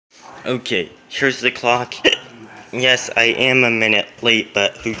Okay, here's the clock. Yes, I am a minute late,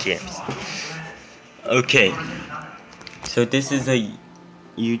 but who cares? Okay, so this is a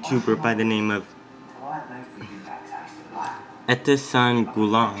YouTuber by the name of Ehteshamm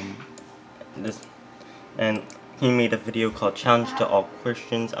Gulam. And he made a video called Challenge to All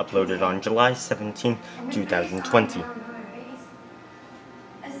Christians, uploaded on July 17, 2020. Hi,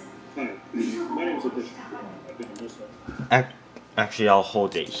 my name is Ehteshamm. I've been a Muslim. Actually, I'll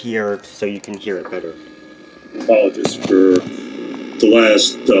hold it here so you can hear it better. Apologist for the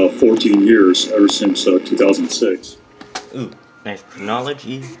last 14 years, ever since 2006. Ooh, nice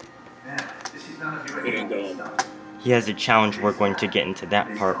chronology. And He has a challenge. We're going to get into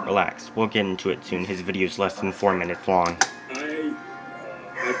that part. Relax. We'll get into it soon. His video is less than 4 minutes long.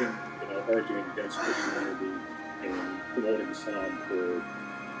 I've been, arguing against Christianity and promoting Islam for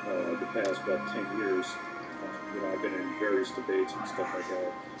the past about 10 years. I've been in various debates and stuff like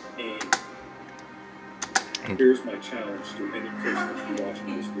that. And here's my challenge to any Christian who's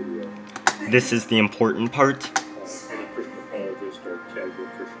watching this video. This is the important part. Any Christian apologist or casual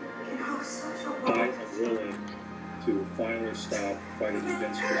Christian apologist. I am willing to finally stop fighting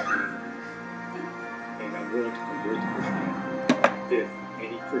against Christianity. And I'm willing to convert to Christianity. If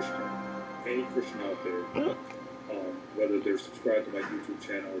any Christian out there, whether they're subscribed to my YouTube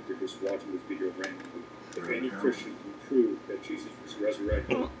channel or they're just watching this video randomly, if any Christian can prove that Jesus was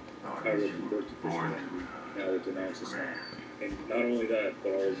resurrected, I will convert to Christianity and I will denounce Islam. And not only that,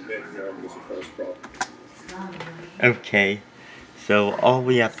 but I'll admit Muhammad is a false prophet. Okay, so all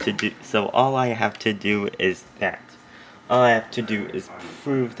I have to do is that. All I have to do is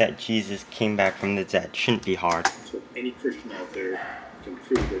prove that Jesus came back from the dead. Shouldn't be hard. So if any Christian out there can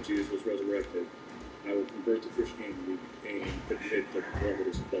prove that Jesus was resurrected, I will convert to Christianity and admit that Muhammad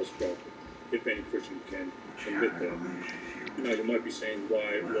is a false prophet. If any Christian can admit that. You might be saying,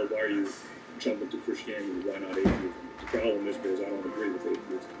 why are you jumping to Christianity? Why not atheism? The problem is because I don't agree with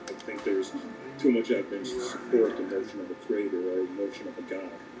atheism. I think there's too much evidence to support the notion of a creator or the notion of a God.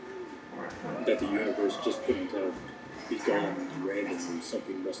 That the universe just couldn't have begun randomly.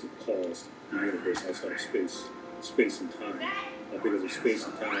 Something must have caused the universe outside of space and time. Because if space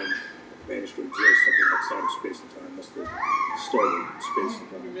and time managed to exist, something outside of space and time must have started space and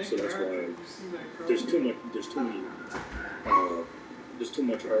time. So that's why there's too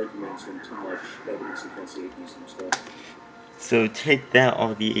much arguments and too much evidence against atheism stuff. So take that,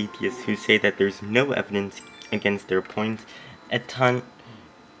 all the atheists who say that there's no evidence against their point. Ehteshamm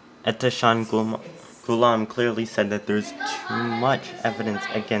Gulam clearly said that there's too much evidence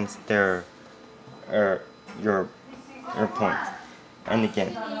against your point. And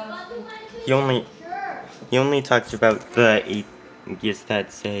again, he only talks about the atheists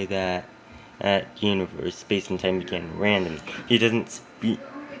that say that the universe, space and time began randomly. He doesn't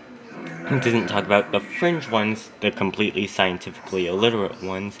talk about the fringe ones, the completely scientifically illiterate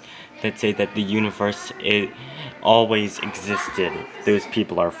ones, that say that the universe always existed. Those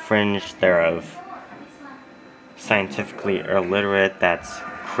people are fringe, they're of scientifically illiterate, that's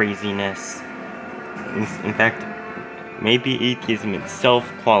craziness. In fact, maybe atheism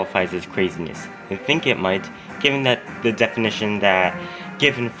itself qualifies as craziness. I think it might, given that the definition that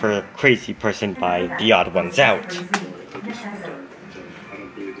given for crazy person by the odd ones out.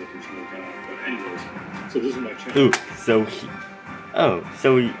 Ooh, so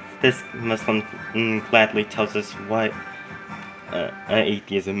this Muslim gladly tells us what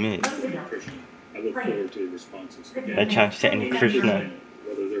atheism is. I look forward to your responses. A challenge to any Christian.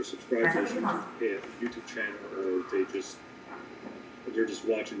 Whether they're subscribed to this YouTube channel or they're just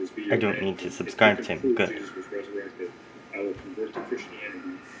watching this video. I don't need to subscribe to him. Good. Jesus was resurrected, I will convert to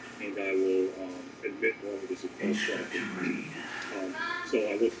Christianity and I will admit Muhammad is a false prophet. So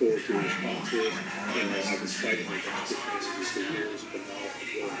I look forward to your responses, and I've been fighting against Christianity for years, but now I'm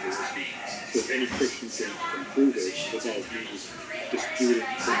willing to listen. So if any Christian can prove it without me disputing,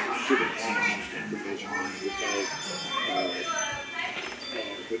 giving honest information,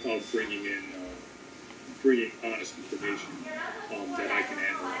 without bringing honest information that I can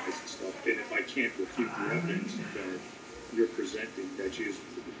analyze and stuff, and if I can't refute the evidence that you're presenting, that Jesus,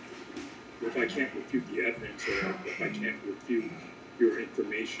 if I can't refute the evidence, or if I can't refute your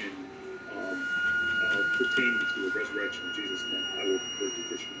information pertaining to the resurrection of Jesus, then I will convert to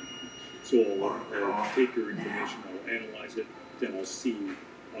Christianity. So I'll take your information, I'll analyze it, then I'll see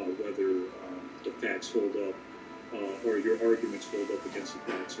whether the facts hold up, or your arguments hold up against the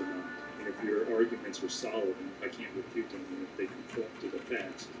facts or not. And if your arguments are solid, and if I can't refute them, and if they conform to the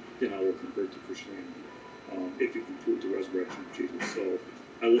facts, then I will convert to Christianity, if you can prove the resurrection of Jesus. So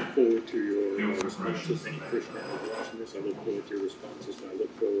I look forward to your responses. Any Christian who's watching this, I look forward to your responses, and I look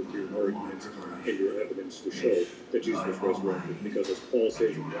forward to your argument and your evidence to show that Jesus was resurrected. Because as Paul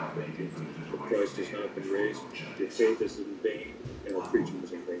says in 1 Corinthians, if Christ has not been raised, your faith is in vain and our preaching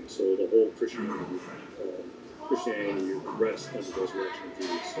is in vain. So the whole Christianity rests on the resurrection of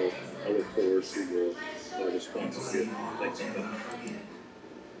Jesus. So I look forward to your responses here. Thanks.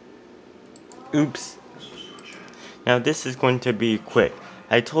 Oops. Now this is going to be quick.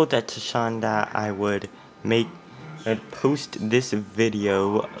 I told Ehteshamm that I would post this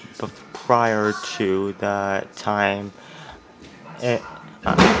video prior to the time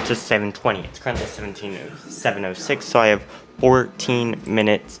to 7:20. It's currently 7:06, so I have 14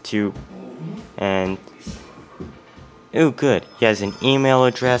 minutes to, and oh good, he has an email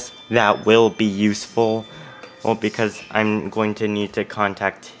address that will be useful. Well, because I'm going to need to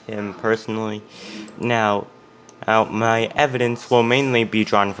contact him personally. Now, my evidence will mainly be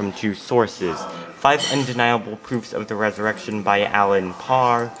drawn from two sources: 5 Undeniable Proofs of the Resurrection by Alan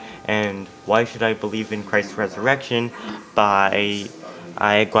Parr, and Why Should I Believe in Christ's Resurrection by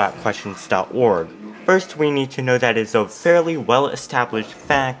IGotQuestions.org. First, we need to know that it is a fairly well-established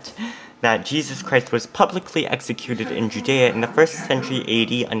fact that Jesus Christ was publicly executed in Judea in the 1st century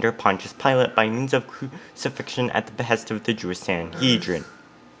AD under Pontius Pilate by means of crucifixion at the behest of the Jewish Sanhedrin.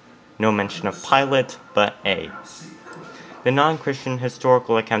 No mention of Pilate, but A. The non-Christian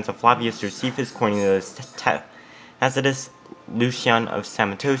historical accounts of Flavius Josephus, Cornelius Tacitus, Lucian of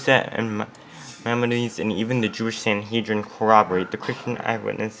Samosata, and Maimonides, and even the Jewish Sanhedrin corroborate the Christian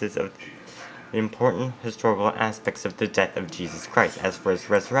eyewitnesses of the important historical aspects of the death of Jesus Christ. As for his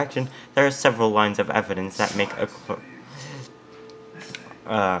resurrection, there are several lines of evidence that make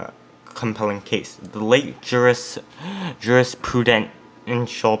a compelling case. The late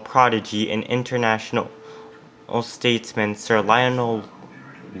jurisprudential prodigy and international statesman Sir Lionel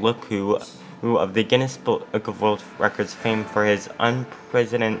Luckhoo, who of the Guinness Book of World Records fame for his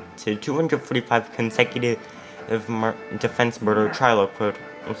unprecedented 245 consecutive defense murder trial,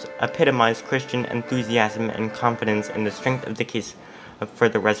 epitomized Christian enthusiasm and confidence in the strength of the case for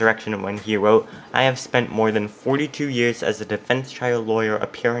the resurrection when he wrote, "I have spent more than 42 years as a defense trial lawyer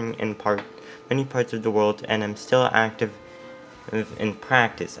appearing in many parts of the world and am still active in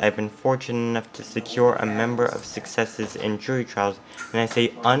practice. I have been fortunate enough to secure a number of successes in jury trials, and I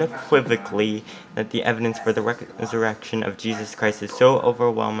say unequivocally that the evidence for the resurrection of Jesus Christ is so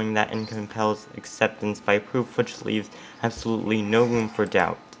overwhelming that it compels acceptance by proof which leaves absolutely no room for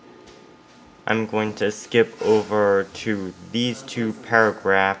doubt." I'm going to skip over to these two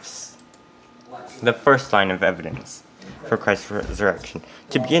paragraphs. The first line of evidence for Christ's resurrection.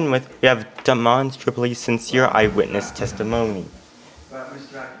 To begin with, we have demonstrably sincere eyewitness testimony.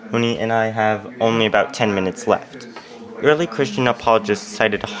 And I have only about 10 minutes left. Early Christian apologists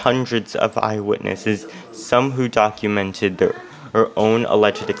cited hundreds of eyewitnesses, some who documented their own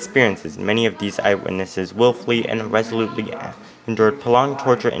alleged experiences. Many of these eyewitnesses willfully and resolutely endured prolonged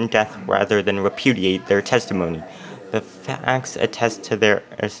torture and death rather than repudiate their testimony. The facts attest to their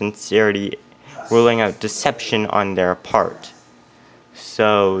sincerity, ruling out deception on their part.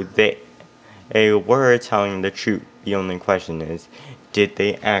 So they were telling the truth. The only question is, did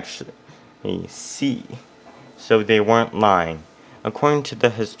they actually see? So they weren't lying. According to the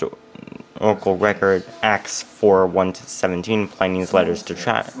historical record, Acts 4:1-17, Pliny's letters to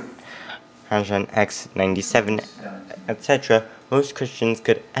Trajan, Acts 97, etc., most Christians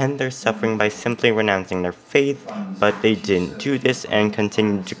could end their suffering by simply renouncing their faith, but they didn't do this and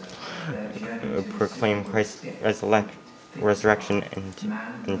continued to proclaim Christ's resurrection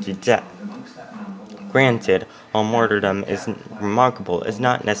into death. Granted, while martyrdom is remarkable, is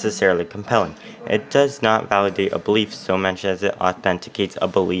not necessarily compelling. It does not validate a belief so much as it authenticates a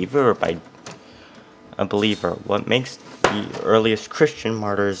believer by a believer. What makes the earliest Christian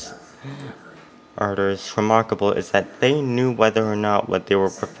martyrs remarkable is that they knew whether or not what they were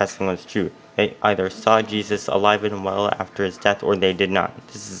professing was true. They either saw Jesus alive and well after his death, or they did not.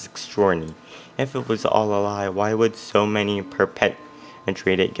 This is extraordinary. If it was all a lie, why would so many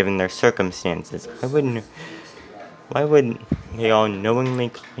perpetrate it given their circumstances? Why would they all knowingly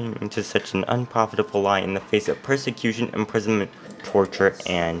cling to such an unprofitable lie in the face of persecution, imprisonment, torture,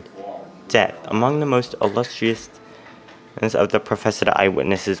 and death? Among the most illustrious of the professed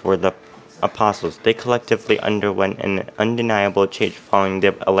eyewitnesses were the apostles. They collectively underwent an undeniable change following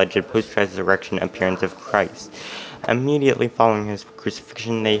the alleged post-resurrection appearance of Christ. Immediately following his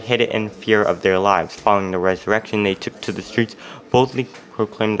crucifixion, they hid it in fear of their lives. Following the resurrection, they took to the streets, boldly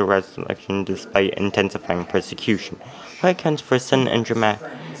proclaimed the resurrection despite intensifying persecution. What accounts for sudden and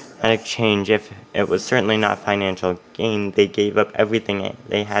dramatic change? If it was certainly not financial gain, they gave up everything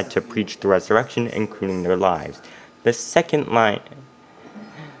they had to preach the resurrection, including their lives. The second line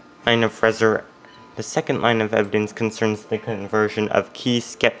The second line of evidence concerns the conversion of key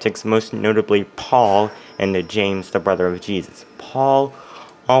skeptics, most notably Paul and James, the brother of Jesus. Paul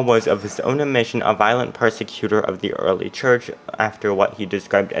was of his own admission a violent persecutor of the early church. After what he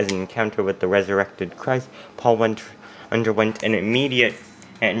described as an encounter with the resurrected Christ, Paul underwent an immediate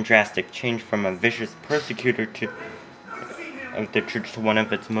and drastic change from a vicious persecutor of the church to one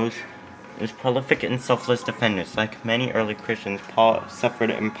of its most prolific and selfless defenders. Like many early Christians, Paul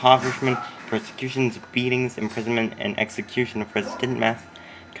suffered impoverishment, persecutions, beatings, imprisonment, and execution for his steadfast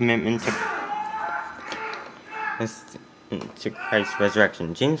commitment to Christ's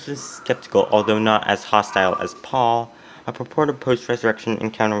resurrection. James was skeptical, although not as hostile as Paul. A purported post-resurrection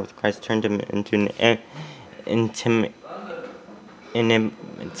encounter with Christ turned him into an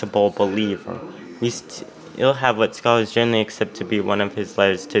inimitable believer. We still have what scholars generally accept to be one of his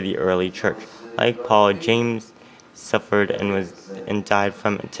letters to the early church. Like Paul, James suffered and died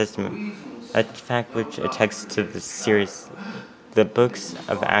from a testament, a fact which attests to the books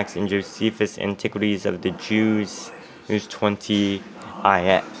of Acts and Josephus' Antiquities of the Jews, 20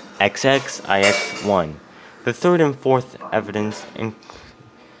 XX 1. The third and fourth evidence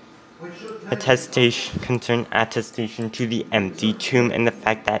concern attestation to the empty tomb and the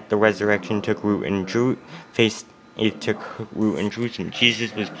fact that the resurrection took root in Jerusalem.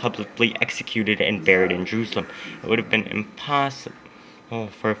 Jesus was publicly executed and buried in Jerusalem. It would have been impossible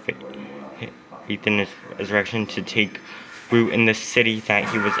for faith in his resurrection to take root in the city that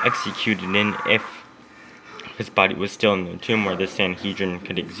he was executed in if his body was still in the tomb where the Sanhedrin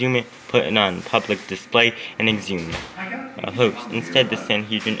could exhume it, put it on public display, and exhume a host. Instead, the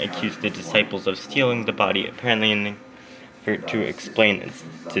Sanhedrin accused the disciples of stealing the body, apparently in an effort to explain its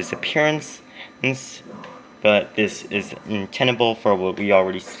disappearance. But this is untenable for what we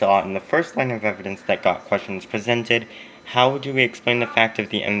already saw in the first line of evidence that got questions presented. How do we explain the fact of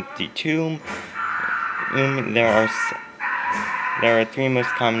the empty tomb? There are three most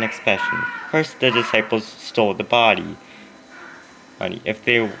common expressions. First, the disciples stole the body. If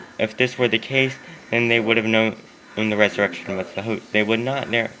this were the case, then they would have known the resurrection was the host. They would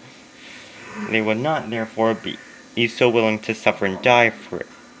not therefore be so willing to suffer and die for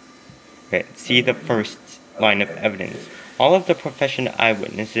it. See the first line of evidence. All of the professional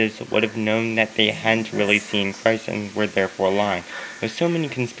eyewitnesses would have known that they hadn't really seen Christ and were therefore lying. With so many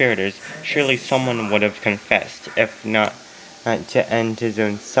conspirators, surely someone would have confessed, if not to end his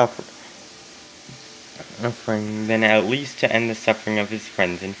own suffering, then at least to end the suffering of his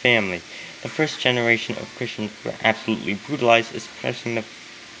friends and family. The first generation of Christians were absolutely brutalized, especially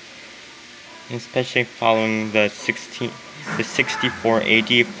following the 64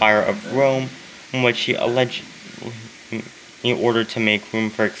 AD fire of Rome, in which he ordered to make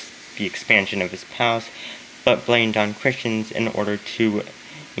room for the expansion of his palace, but blamed on Christians in order to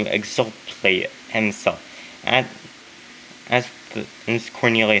exaltate himself. As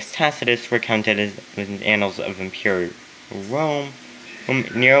Cornelius Tacitus recounted in his Annals of Imperial Rome, whom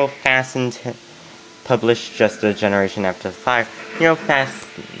Nero fastened, published just a generation after the fire. Nero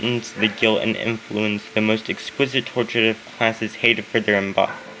fastened the guilt and influence the most exquisite torture of classes hated for their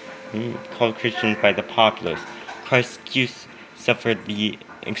called Christians by the populace. Christus suffered the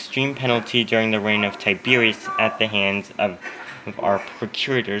extreme penalty during the reign of Tiberius at the hands of our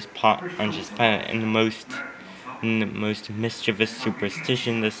procurators, Pontius Pilate, and the most mischievous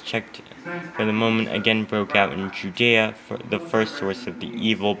superstition. This checked for the moment again broke out in Judea, for the first source of the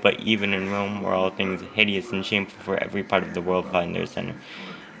evil, but even in Rome, where all things hideous and shameful for every part of the world find their center.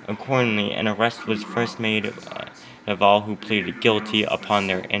 Accordingly, an arrest was first made of all who pleaded guilty upon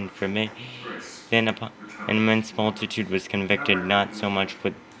their infamy. Then an immense multitude was convicted, not so much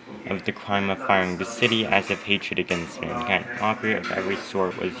of the crime of firing the city as of hatred against mankind. Mockery of every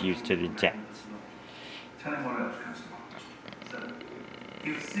sort was used to the death.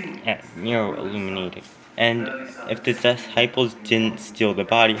 Nero illuminated. And if the disciples didn't steal the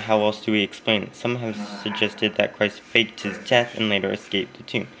body, how else do we explain it? Some have suggested that Christ faked his death and later escaped the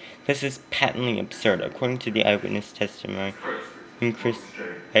tomb. This is patently absurd. According to the eyewitness testimony,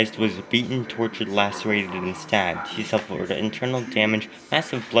 Christ was beaten, tortured, lacerated, and stabbed. He suffered internal damage,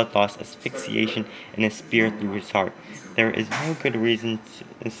 massive blood loss, asphyxiation, and a spear through his heart. There is no good reason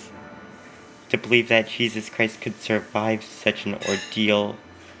to believe that Jesus Christ could survive such an ordeal.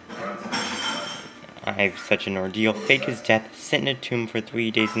 Fake his death, sit in a tomb for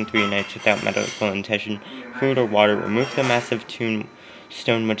 3 days and 3 nights without medical attention, food or water, remove the massive stone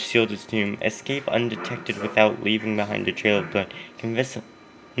which sealed his tomb, escape undetected without leaving behind a trail of blood, convince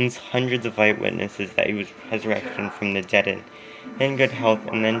hundreds of eyewitnesses that he was resurrected from the dead, in good health,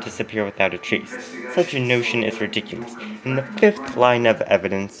 and then disappear without a trace. Such a notion is ridiculous. In the fifth line of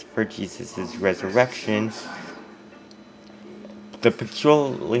evidence for Jesus' resurrection, the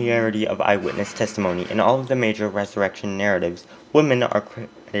peculiarity of eyewitness testimony. In all of the major resurrection narratives, women are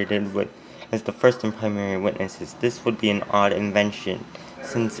credited as the first and primary witnesses. This would be an odd invention,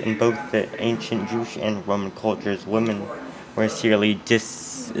 since in both the ancient Jewish and Roman cultures, women were seriously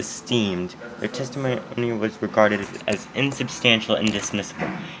disesteemed. Their testimony was regarded as insubstantial and dismissible.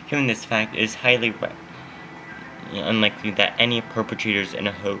 Given this fact, it is highly unlikely that any perpetrators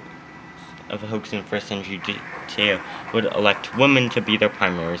of a hoax in first century Judea would elect women to be their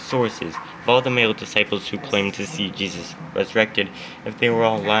primary sources. Of all the male disciples who claimed to see Jesus resurrected, if they were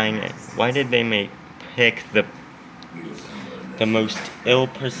all lying, why did they pick the most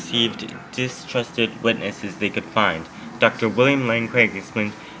ill-perceived, distrusted witnesses they could find? Dr. William Lane Craig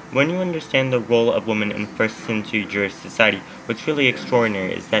explained, when you understand the role of women in first-century Jewish society, what's really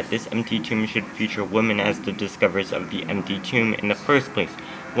extraordinary is that this empty tomb should feature women as the discoverers of the empty tomb in the first place.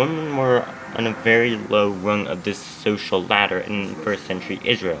 Women were on a very low rung of this social ladder in first-century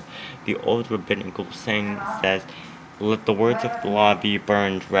Israel. The old rabbinical saying says, "Let the words of the law be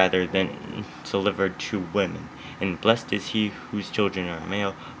burned rather than delivered to women. And blessed is he whose children are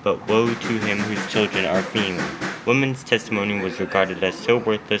male, but woe to him whose children are female." Women's testimony was regarded as so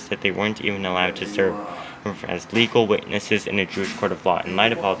worthless that they weren't even allowed to serve as legal witnesses in a Jewish court of law. In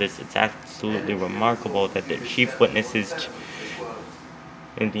light of all this, it's absolutely remarkable that the chief witnesses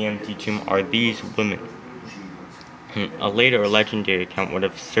in the empty tomb are these women. A later legendary account would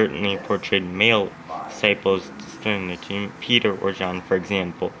have certainly portrayed male disciples during the tomb, Peter or John, for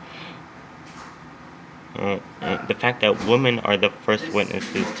example. The fact that women are the first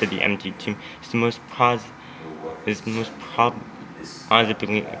witnesses to the empty tomb is most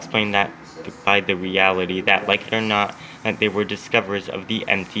plausibly explained that by the reality that, like it or not, that they were discoverers of the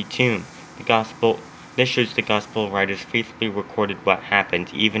empty tomb. This shows the gospel writers faithfully recorded what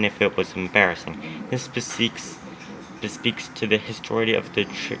happened, even if it was embarrassing. This bespeaks to the historicity of the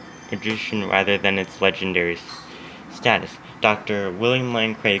tradition rather than its legendary status. Dr. William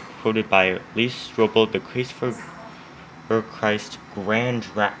Lane Craig, quoted by Lee Strobel, The Case for Christ, Grand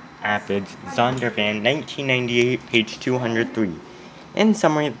Rapids, Zondervan, 1998, page 203. In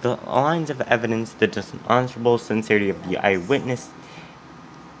summary, the lines of evidence, the demonstrable sincerity of the eyewitnesses,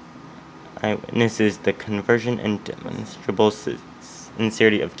 the conversion and demonstrable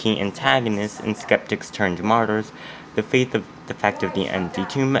sincerity of key antagonists and skeptics turned martyrs, the fact of the empty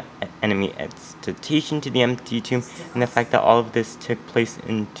tomb, enemy excitation to the empty tomb, and the fact that all of this took place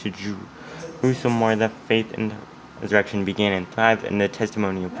in Jerusalem, where the faith in the resurrection began and thrived, and the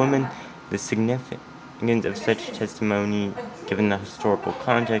testimony of women, the significance of such testimony given the historical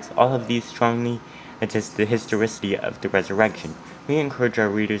context, all of these strongly attest the historicity of the resurrection. We encourage our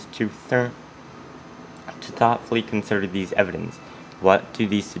readers to thoughtfully consider these evidence. What do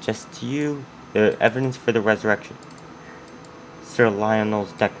these suggest to you? The evidence for the resurrection. Sir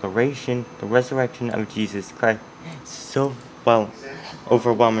Lionel's declaration, the resurrection of Jesus Christ, is so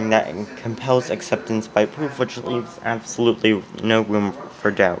overwhelming that it compels acceptance by proof, which leaves absolutely no room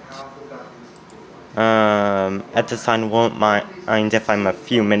for doubt. Ehteshamm won't mind if I'm a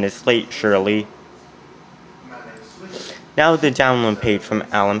few minutes late, surely. Now the download page from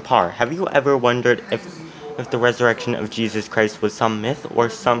Alan Parr. Have you ever wondered if the resurrection of Jesus Christ was some myth or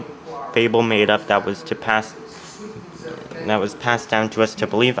some fable made up that was passed down to us to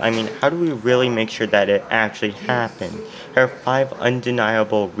believe? I mean, how do we really make sure that it actually happened? There are 5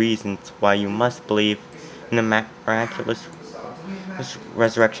 undeniable reasons why you must believe in the miraculous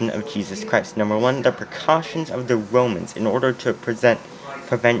resurrection of Jesus Christ. Number 1, the precautions of the Romans. In order to prevent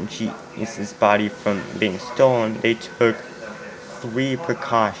Jesus' body from being stolen, they took 3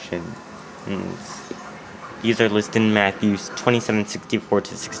 precautions. These are listed in Matthew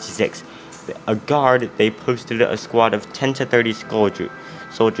 27:64-66. A guard, they posted a squad of 10 to 30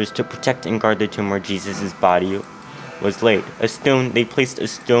 soldiers to protect and guard the tomb where Jesus' body was laid. They placed a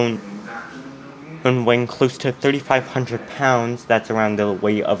stone weighing close to 3,500 pounds, that's around the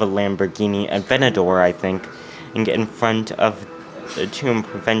weight of a Lamborghini Aventador, I think, and get in front of the tomb,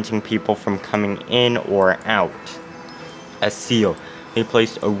 preventing people from coming in or out. A seal. They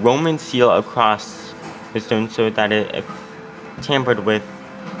placed a Roman seal across the stone so that it, if tampered with,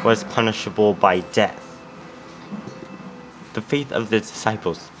 was punishable by death. The faith of the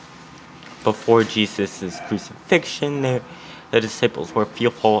disciples. Before Jesus' crucifixion, the disciples were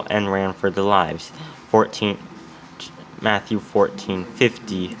fearful and ran for their lives. Matthew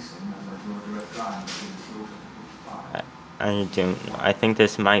 14:50. I don't know. I think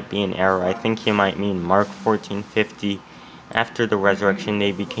this might be an error. I think he might mean Mark 14:50. After the resurrection,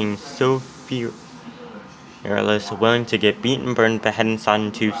 they became so fearless, willing to get beaten, burned, beheaded,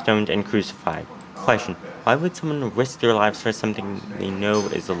 sawed, stoned, and crucified. Question: why would someone risk their lives for something they know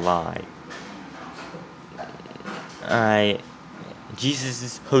is a lie?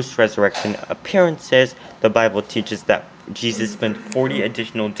 Jesus' post-resurrection appearances. The Bible teaches that Jesus spent 40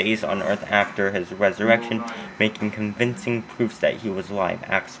 additional days on earth after his resurrection, making convincing proofs that he was alive.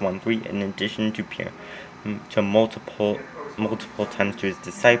 Acts 1:3. In addition to appearing to multiple times to his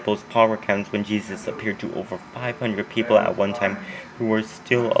disciples, Paul recounts when Jesus appeared to over 500 people at one time who were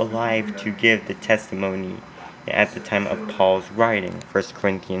still alive to give the testimony at the time of Paul's writing. 1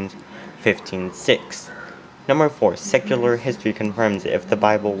 Corinthians 15:6. Number 4. Secular history confirms if the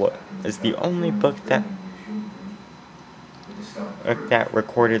Bible is the only book that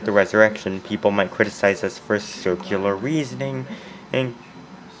recorded the resurrection, people might criticize us for circular reasoning,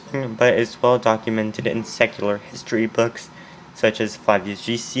 but it's well documented in secular history books such as Flavius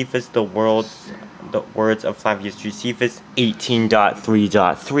Josephus, the words of Flavius Josephus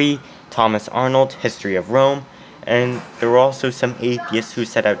 18.3.3, Thomas Arnold, History of Rome, and there were also some atheists who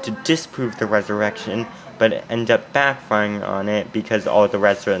set out to disprove the resurrection, but end up backfiring on it because all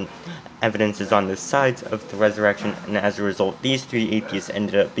the evidence is on the sides of the resurrection, and as a result, these 3 atheists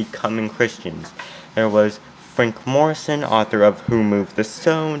ended up becoming Christians. There was Frank Morrison, author of Who Moved the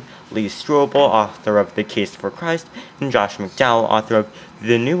Stone, Lee Strobel, author of The Case for Christ, and Josh McDowell, author of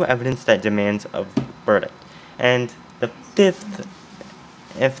The New Evidence That Demands a Verdict. And the fifth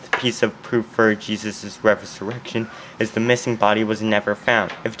piece of proof for Jesus' resurrection is the missing body was never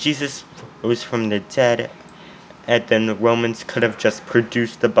found. If Jesus rose from the dead, then the Romans could have just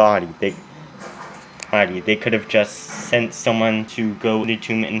produced the body. They could have just sent someone to go to the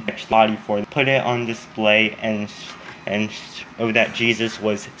tomb and fetch the body put it on display, and show that Jesus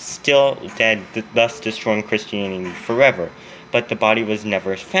was still dead, thus destroying Christianity forever. But the body was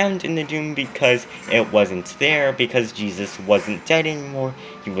never found in the tomb because it wasn't there, because Jesus wasn't dead anymore.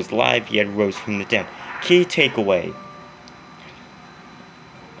 He was alive. He had rose from the dead. Key takeaway: